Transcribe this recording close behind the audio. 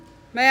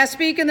May I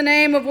speak in the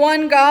name of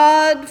one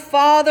God,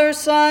 Father,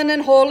 Son,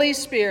 and Holy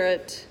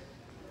Spirit.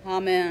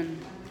 Amen.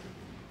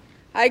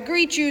 I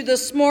greet you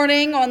this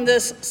morning on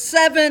this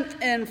seventh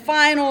and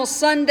final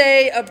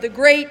Sunday of the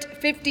great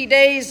 50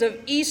 days of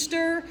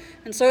Easter,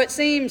 and so it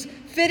seems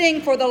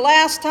fitting for the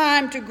last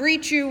time to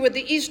greet you with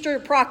the Easter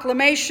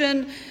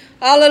proclamation,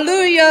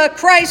 Alleluia,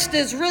 Christ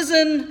is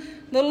risen,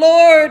 the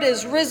Lord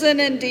is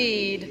risen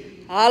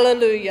indeed.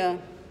 Alleluia.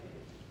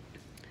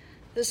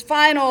 This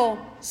final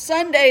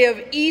Sunday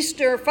of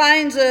Easter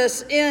finds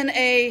us in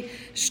a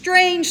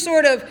strange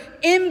sort of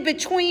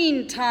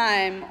in-between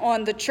time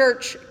on the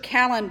church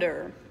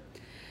calendar.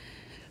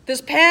 This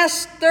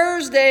past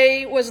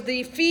Thursday was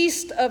the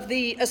Feast of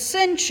the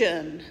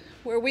Ascension,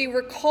 where we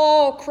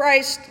recall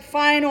Christ's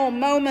final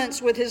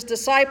moments with his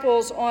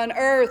disciples on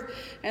earth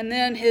and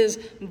then his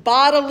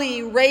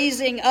bodily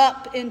raising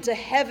up into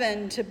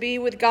heaven to be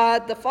with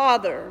God the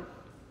Father.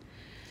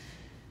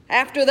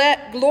 After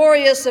that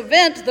glorious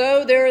event,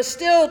 though, there is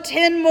still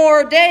 10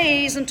 more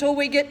days until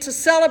we get to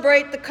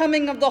celebrate the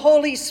coming of the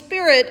Holy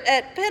Spirit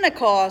at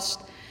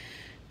Pentecost.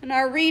 In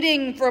our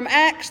reading from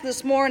Acts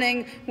this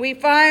morning, we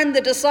find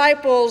the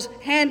disciples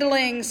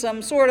handling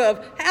some sort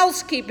of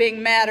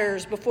housekeeping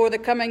matters before the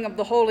coming of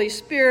the Holy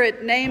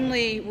Spirit,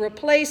 namely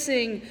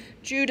replacing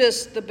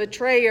Judas the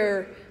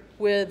betrayer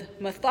with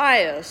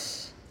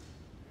Matthias.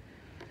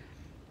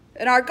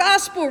 In our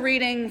gospel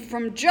reading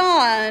from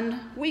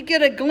John, we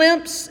get a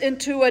glimpse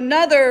into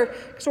another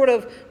sort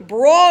of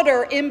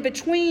broader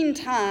in-between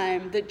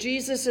time that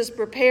Jesus is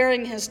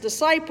preparing his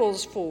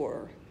disciples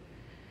for.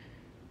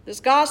 This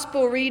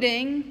gospel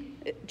reading,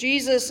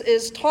 Jesus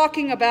is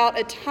talking about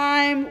a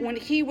time when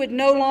he would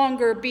no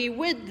longer be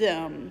with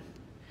them.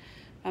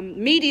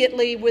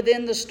 Immediately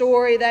within the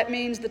story, that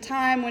means the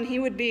time when he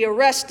would be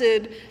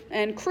arrested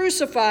and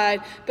crucified,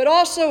 but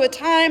also a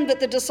time that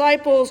the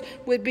disciples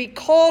would be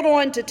called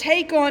on to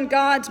take on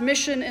God's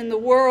mission in the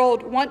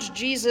world once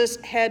Jesus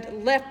had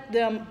left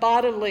them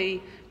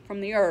bodily from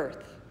the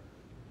earth.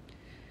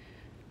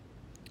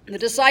 The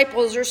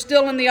disciples are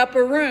still in the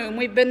upper room.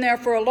 We've been there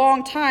for a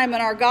long time in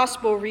our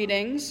gospel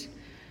readings.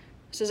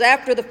 This is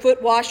after the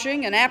foot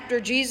washing and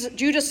after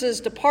Judas's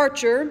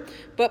departure,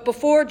 but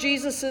before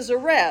Jesus'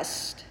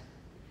 arrest.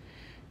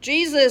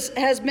 Jesus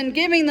has been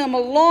giving them a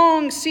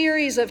long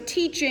series of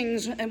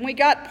teachings, and we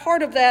got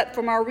part of that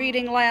from our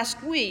reading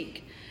last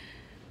week.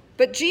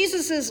 But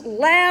Jesus'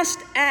 last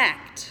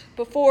act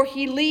before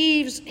he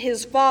leaves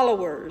his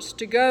followers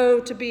to go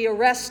to be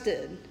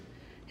arrested,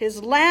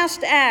 his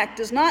last act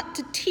is not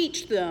to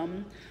teach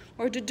them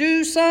or to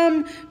do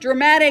some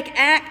dramatic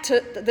act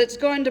that's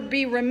going to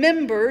be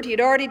remembered. He'd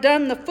already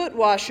done the foot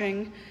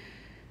washing.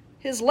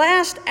 His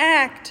last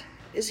act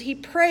is he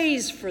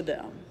prays for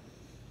them.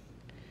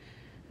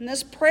 And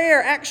this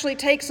prayer actually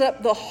takes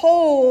up the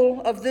whole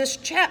of this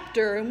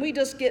chapter, and we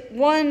just get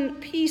one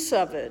piece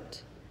of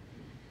it.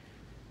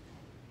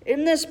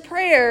 In this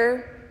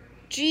prayer,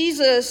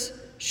 Jesus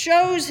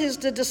shows his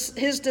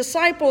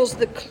disciples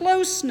the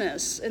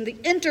closeness and the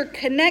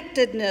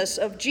interconnectedness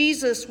of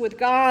Jesus with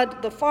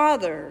God the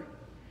Father.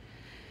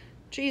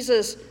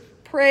 Jesus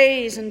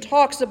prays and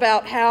talks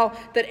about how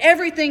that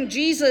everything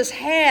Jesus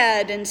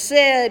had and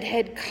said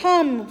had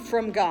come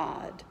from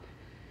God,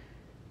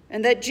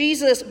 and that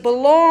Jesus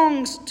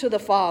belongs to the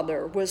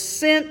Father, was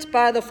sent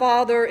by the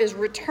Father, is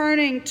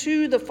returning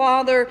to the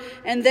Father,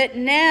 and that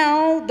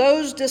now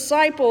those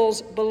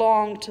disciples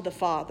belong to the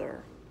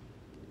Father.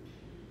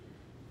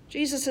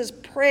 Jesus'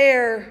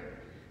 prayer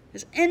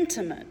is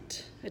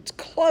intimate, it's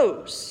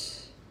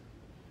close.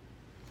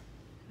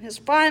 In his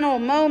final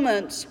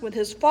moments with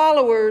his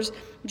followers,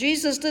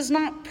 Jesus does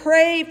not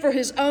pray for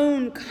his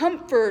own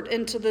comfort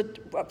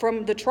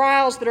from the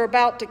trials that are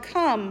about to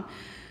come,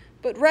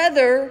 but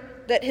rather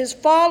that his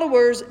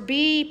followers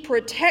be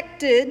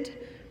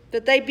protected,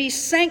 that they be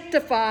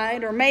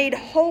sanctified or made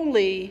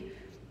holy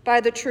by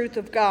the truth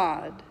of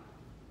God.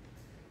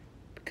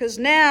 Because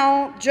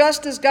now,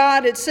 just as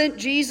God had sent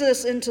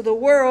Jesus into the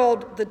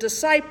world, the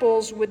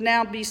disciples would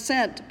now be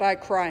sent by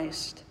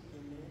Christ.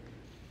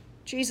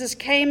 Jesus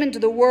came into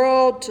the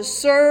world to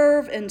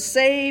serve and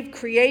save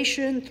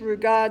creation through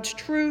God's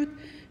truth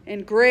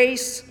and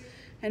grace,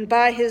 and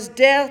by his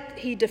death,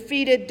 he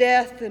defeated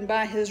death, and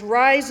by his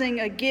rising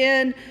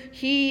again,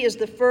 he is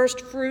the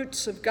first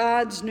fruits of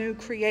God's new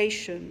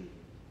creation.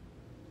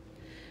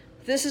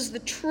 This is the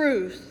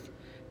truth,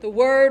 the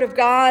Word of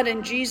God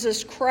in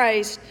Jesus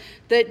Christ,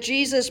 that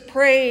Jesus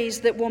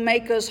prays that will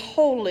make us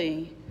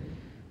holy,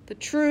 the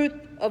truth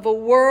of a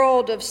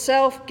world of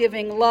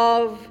self-giving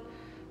love,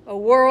 a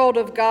world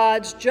of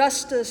God's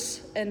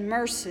justice and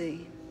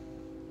mercy.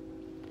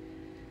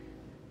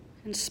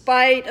 In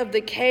spite of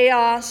the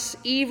chaos,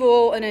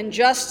 evil, and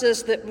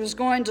injustice that was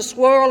going to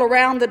swirl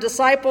around the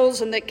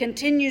disciples and that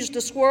continues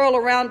to swirl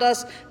around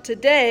us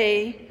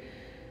today,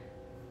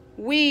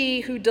 we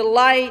who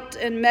delight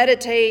and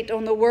meditate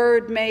on the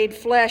Word made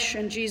flesh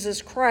in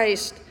Jesus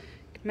Christ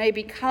may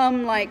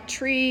become like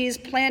trees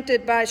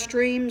planted by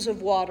streams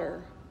of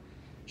water,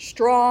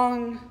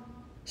 strong,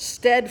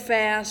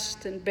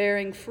 steadfast, and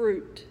bearing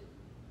fruit.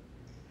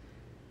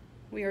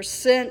 We are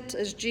sent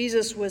as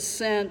Jesus was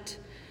sent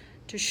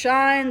to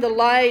shine the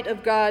light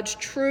of God's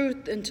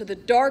truth into the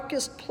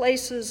darkest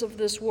places of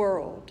this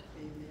world.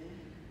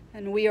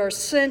 And we are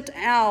sent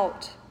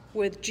out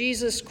with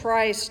Jesus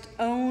Christ's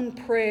own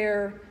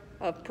prayer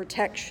of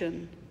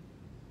protection.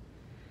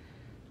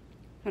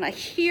 When I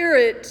hear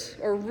it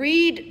or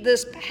read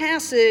this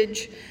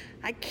passage,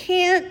 I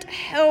can't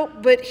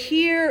help but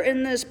hear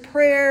in this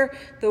prayer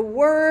the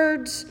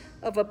words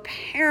of a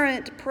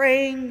parent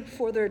praying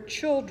for their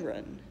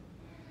children.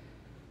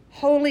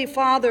 Holy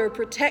Father,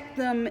 protect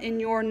them in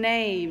your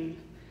name.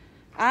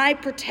 I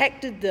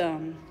protected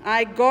them.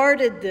 I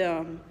guarded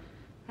them.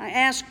 I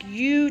ask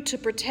you to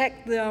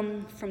protect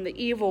them from the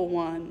evil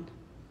one.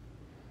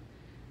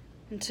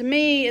 And to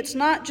me, it's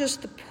not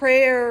just the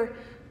prayer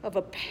of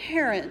a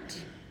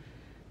parent,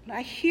 but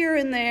I hear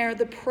in there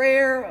the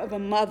prayer of a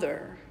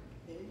mother.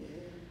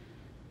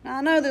 Now,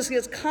 I know this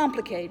gets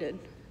complicated.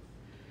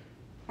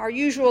 Our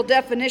usual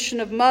definition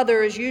of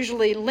mother is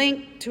usually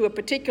linked to a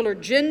particular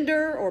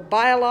gender or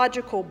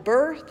biological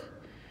birth.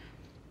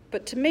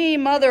 But to me,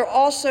 mother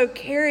also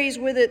carries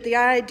with it the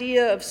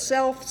idea of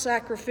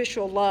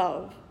self-sacrificial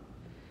love.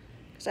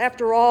 Because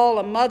after all,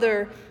 a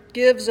mother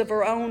gives of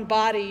her own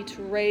body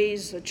to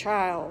raise a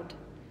child.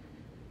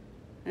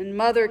 And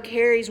mother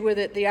carries with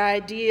it the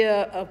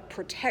idea of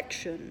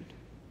protection.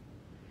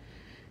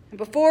 And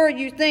before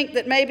you think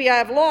that maybe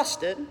I've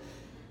lost it,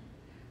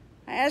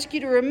 I ask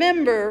you to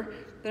remember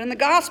that in the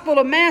Gospel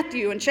of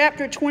Matthew, in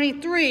chapter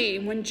 23,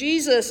 when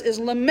Jesus is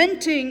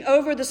lamenting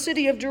over the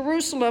city of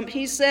Jerusalem,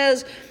 he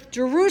says,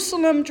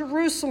 "Jerusalem,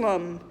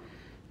 Jerusalem,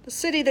 the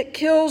city that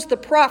kills the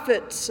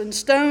prophets and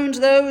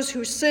stones those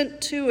who sent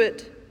to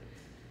it.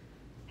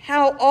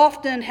 How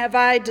often have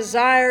I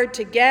desired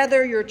to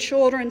gather your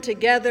children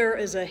together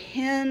as a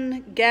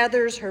hen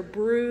gathers her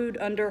brood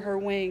under her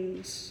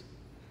wings."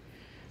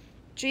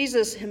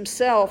 Jesus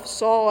himself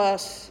saw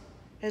us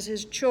as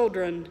his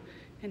children,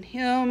 and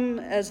him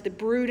as the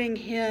brooding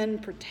hen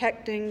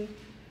protecting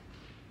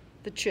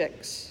the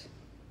chicks.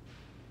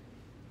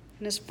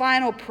 In his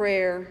final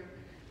prayer,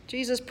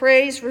 Jesus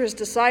prays for his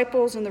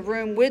disciples in the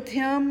room with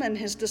him and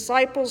his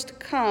disciples to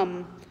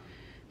come.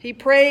 He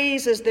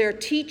prays as their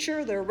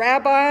teacher, their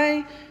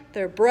rabbi,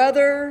 their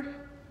brother,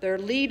 their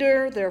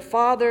leader, their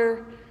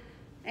father,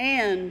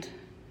 and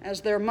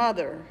as their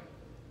mother.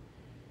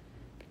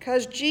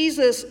 Because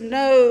Jesus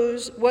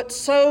knows what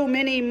so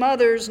many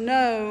mothers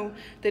know,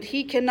 that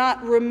he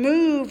cannot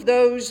remove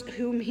those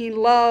whom he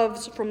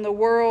loves from the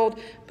world,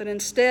 but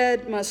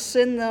instead must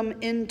send them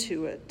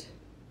into it.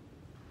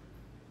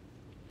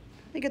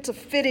 I think it's a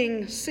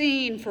fitting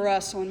scene for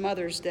us on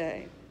Mother's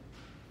Day,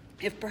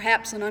 if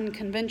perhaps an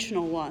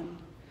unconventional one,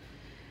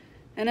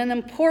 and an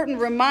important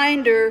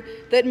reminder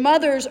that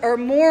mothers are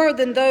more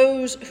than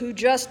those who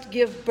just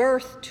give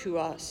birth to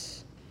us.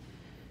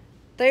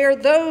 They are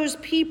those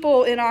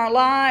people in our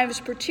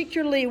lives,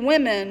 particularly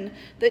women,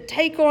 that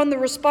take on the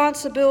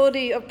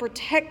responsibility of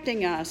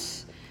protecting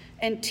us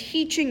and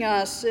teaching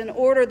us in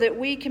order that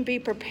we can be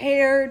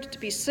prepared to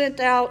be sent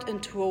out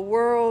into a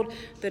world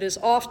that is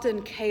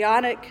often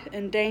chaotic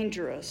and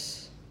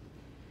dangerous.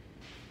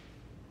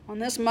 On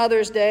this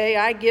Mother's Day,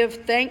 I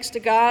give thanks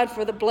to God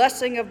for the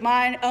blessing of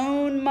my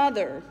own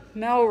mother,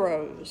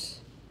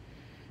 Melrose.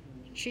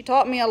 She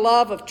taught me a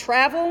love of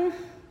travel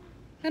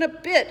and a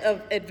bit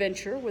of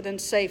adventure within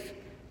safe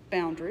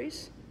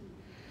boundaries.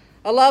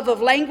 A love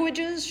of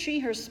languages. She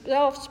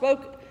herself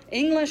spoke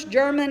English,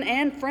 German,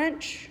 and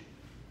French.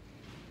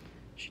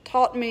 She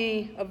taught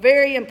me a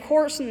very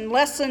important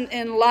lesson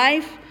in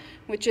life,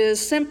 which is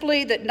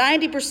simply that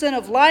 90%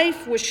 of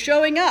life was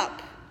showing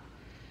up.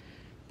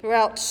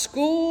 Throughout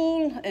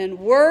school and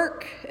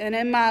work and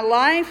in my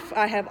life,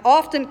 I have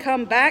often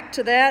come back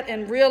to that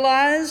and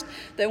realized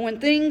that when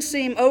things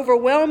seem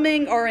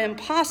overwhelming or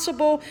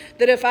impossible,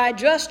 that if I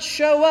just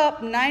show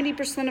up,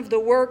 90% of the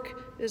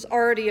work is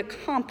already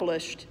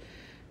accomplished.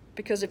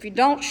 Because if you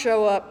don't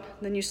show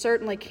up, then you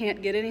certainly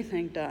can't get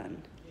anything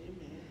done.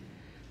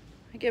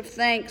 I give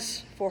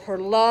thanks for her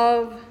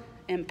love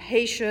and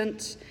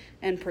patience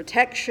and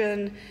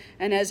protection,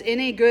 and as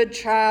any good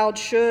child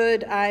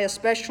should, I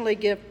especially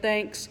give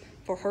thanks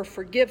for her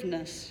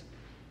forgiveness,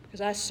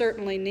 because I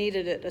certainly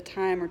needed it a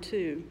time or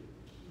two.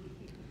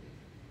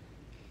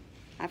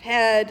 I've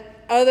had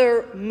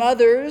other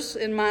mothers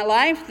in my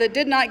life that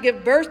did not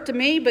give birth to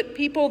me, but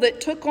people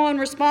that took on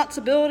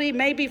responsibility,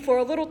 maybe for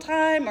a little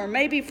time or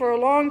maybe for a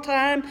long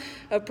time,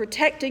 of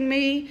protecting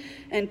me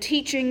and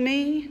teaching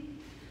me.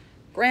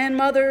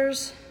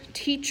 Grandmothers,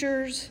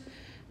 teachers,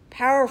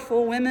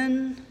 powerful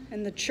women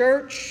in the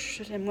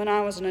church, and when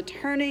I was an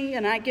attorney,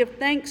 and I give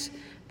thanks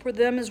for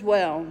them as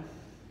well.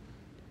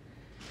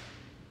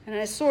 And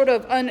a sort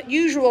of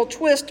unusual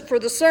twist for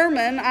the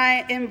sermon,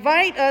 I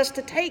invite us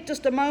to take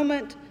just a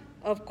moment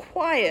of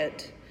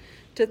quiet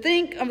to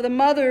think of the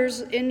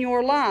mothers in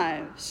your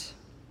lives,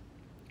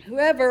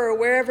 whoever or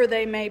wherever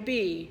they may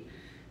be,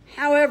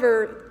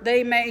 however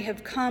they may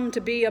have come to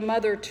be a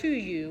mother to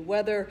you,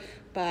 whether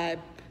by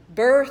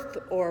birth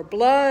or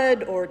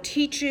blood or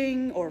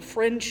teaching or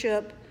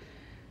friendship.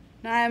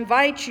 And I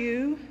invite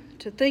you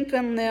to think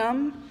on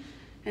them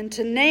and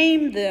to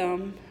name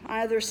them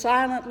either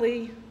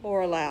silently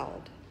or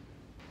aloud.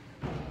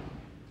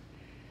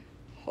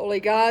 Holy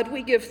God,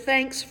 we give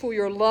thanks for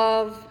your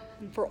love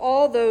and for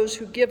all those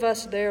who give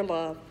us their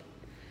love.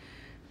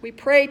 We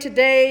pray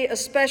today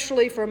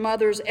especially for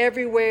mothers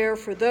everywhere,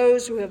 for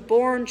those who have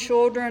borne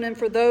children and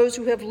for those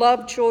who have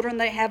loved children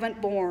they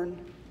haven't born.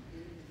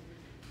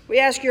 We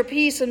ask your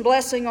peace and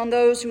blessing on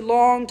those who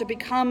long to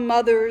become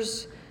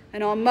mothers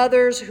and on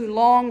mothers who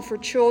long for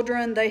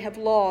children they have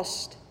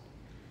lost.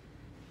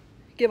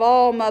 Give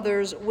all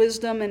mothers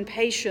wisdom and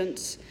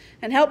patience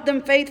and help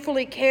them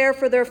faithfully care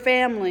for their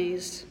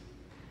families.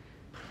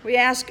 We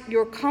ask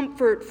your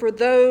comfort for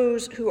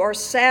those who are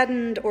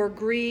saddened or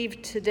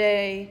grieved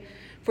today,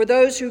 for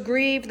those who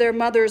grieve their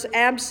mother's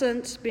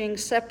absence, being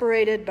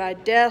separated by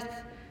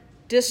death,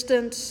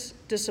 distance,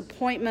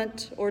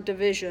 disappointment, or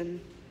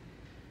division.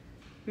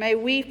 May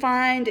we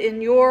find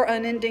in your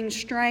unending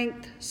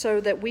strength so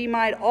that we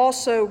might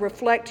also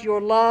reflect your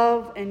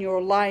love and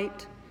your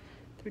light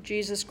through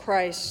Jesus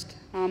Christ.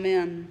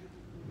 Amen.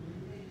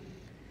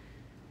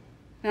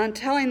 Now, in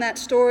telling that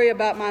story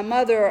about my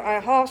mother,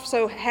 I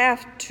also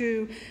have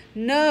to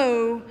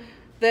know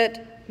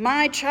that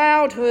my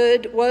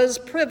childhood was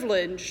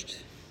privileged.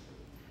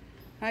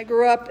 I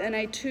grew up in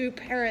a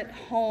two-parent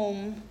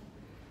home.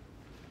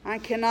 I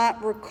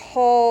cannot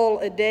recall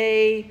a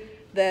day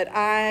that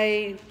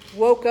I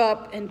woke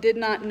up and did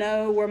not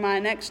know where my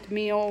next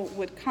meal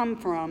would come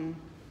from.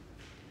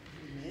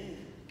 Amen.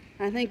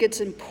 I think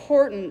it's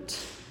important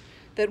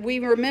that we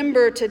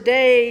remember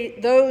today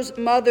those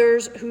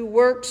mothers who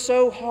worked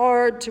so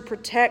hard to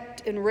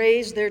protect and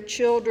raise their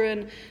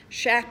children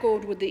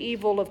shackled with the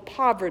evil of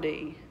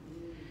poverty,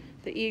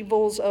 the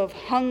evils of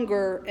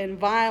hunger and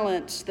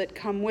violence that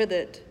come with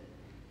it.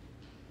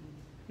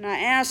 And I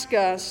ask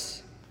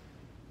us,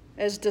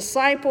 as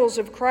disciples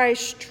of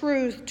Christ's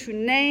truth, to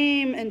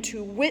name and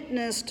to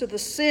witness to the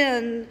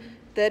sin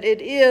that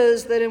it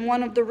is that in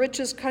one of the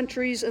richest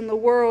countries in the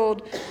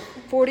world,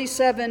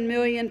 47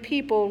 million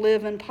people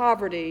live in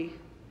poverty,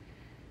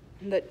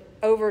 and that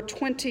over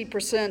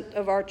 20%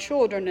 of our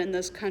children in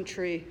this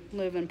country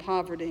live in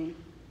poverty.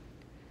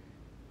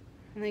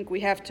 I think we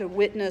have to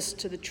witness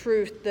to the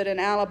truth that in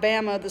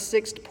Alabama, the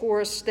sixth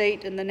poorest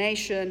state in the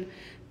nation,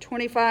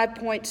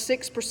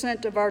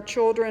 25.6% of our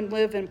children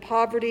live in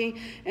poverty,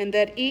 and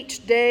that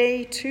each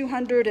day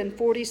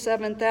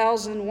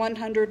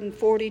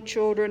 247,140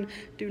 children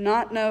do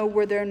not know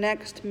where their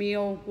next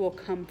meal will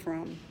come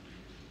from.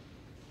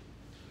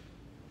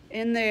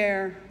 In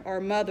there are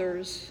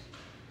mothers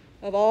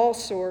of all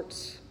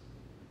sorts,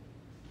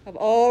 of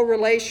all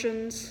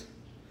relations.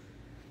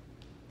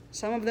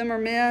 Some of them are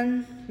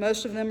men,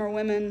 most of them are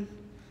women,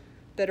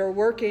 that are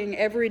working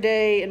every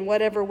day in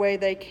whatever way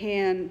they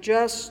can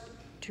just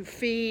to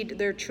feed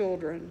their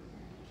children.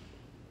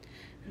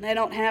 And they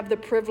don't have the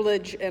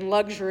privilege and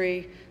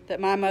luxury that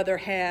my mother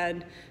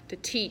had to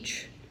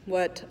teach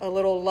what a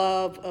little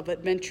love of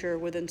adventure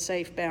within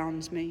safe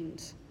bounds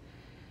means.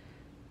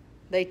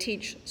 They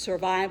teach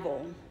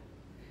survival.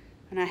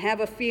 And I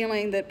have a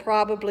feeling that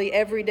probably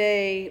every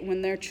day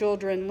when their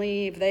children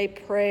leave, they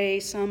pray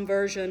some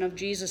version of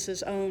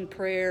Jesus' own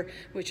prayer,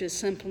 which is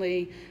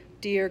simply,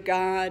 "Dear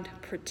God,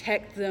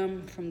 protect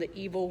them from the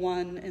evil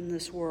one in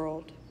this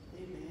world."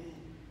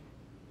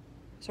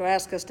 So I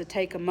ask us to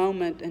take a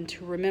moment and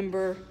to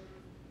remember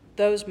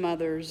those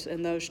mothers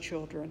and those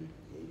children.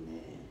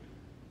 Amen.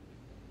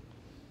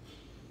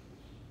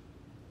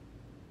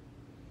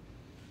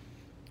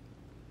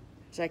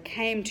 As I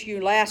came to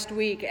you last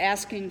week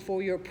asking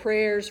for your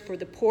prayers for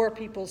the Poor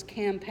People's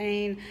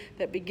Campaign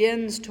that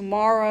begins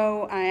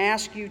tomorrow, I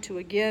ask you to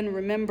again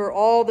remember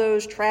all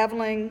those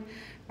traveling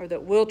or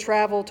that will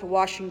travel to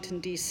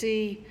Washington,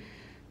 D.C.,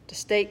 to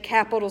state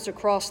capitals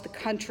across the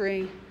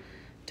country,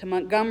 to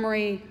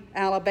Montgomery,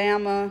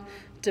 Alabama,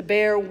 to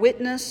bear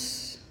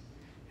witness,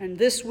 and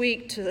this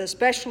week to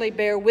especially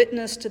bear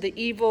witness to the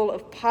evil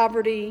of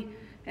poverty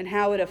and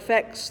how it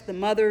affects the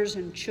mothers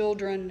and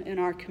children in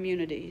our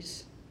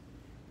communities.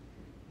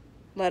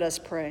 Let us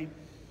pray.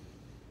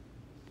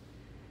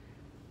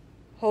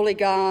 Holy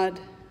God,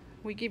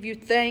 we give you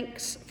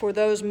thanks for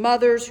those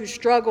mothers who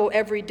struggle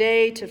every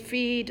day to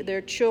feed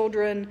their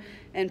children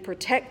and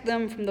protect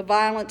them from the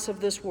violence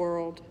of this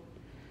world.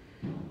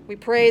 We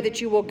pray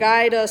that you will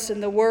guide us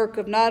in the work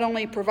of not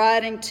only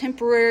providing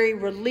temporary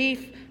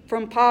relief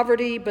from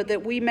poverty, but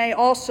that we may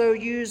also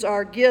use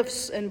our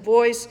gifts and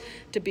voice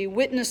to be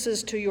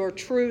witnesses to your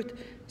truth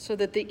so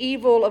that the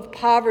evil of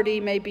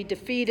poverty may be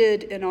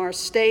defeated in our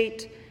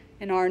state,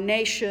 in our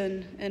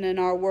nation, and in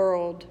our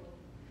world.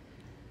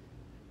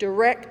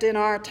 Direct in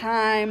our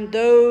time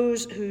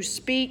those who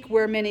speak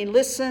where many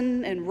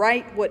listen and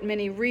write what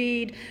many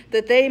read,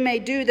 that they may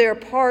do their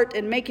part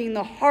in making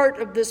the heart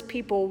of this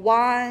people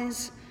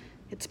wise,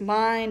 its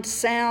mind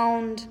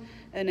sound,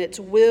 and its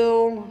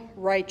will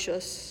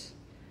righteous.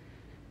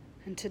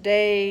 And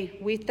today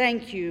we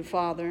thank you,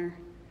 Father,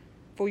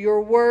 for your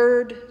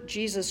word,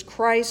 Jesus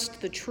Christ,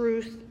 the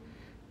truth,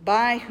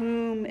 by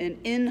whom and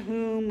in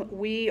whom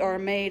we are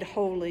made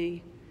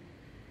holy.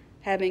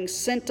 Having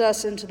sent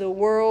us into the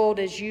world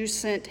as you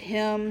sent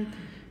him,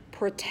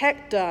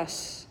 protect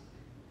us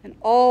and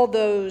all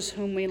those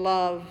whom we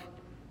love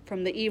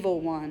from the evil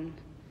one,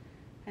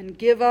 and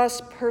give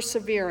us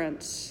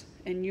perseverance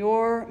in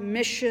your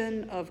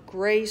mission of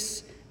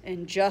grace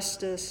and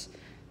justice,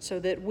 so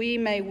that we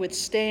may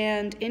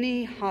withstand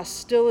any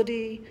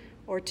hostility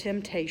or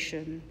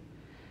temptation.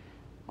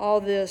 All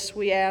this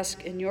we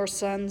ask in your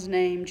Son's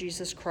name,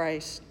 Jesus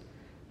Christ.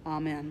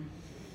 Amen.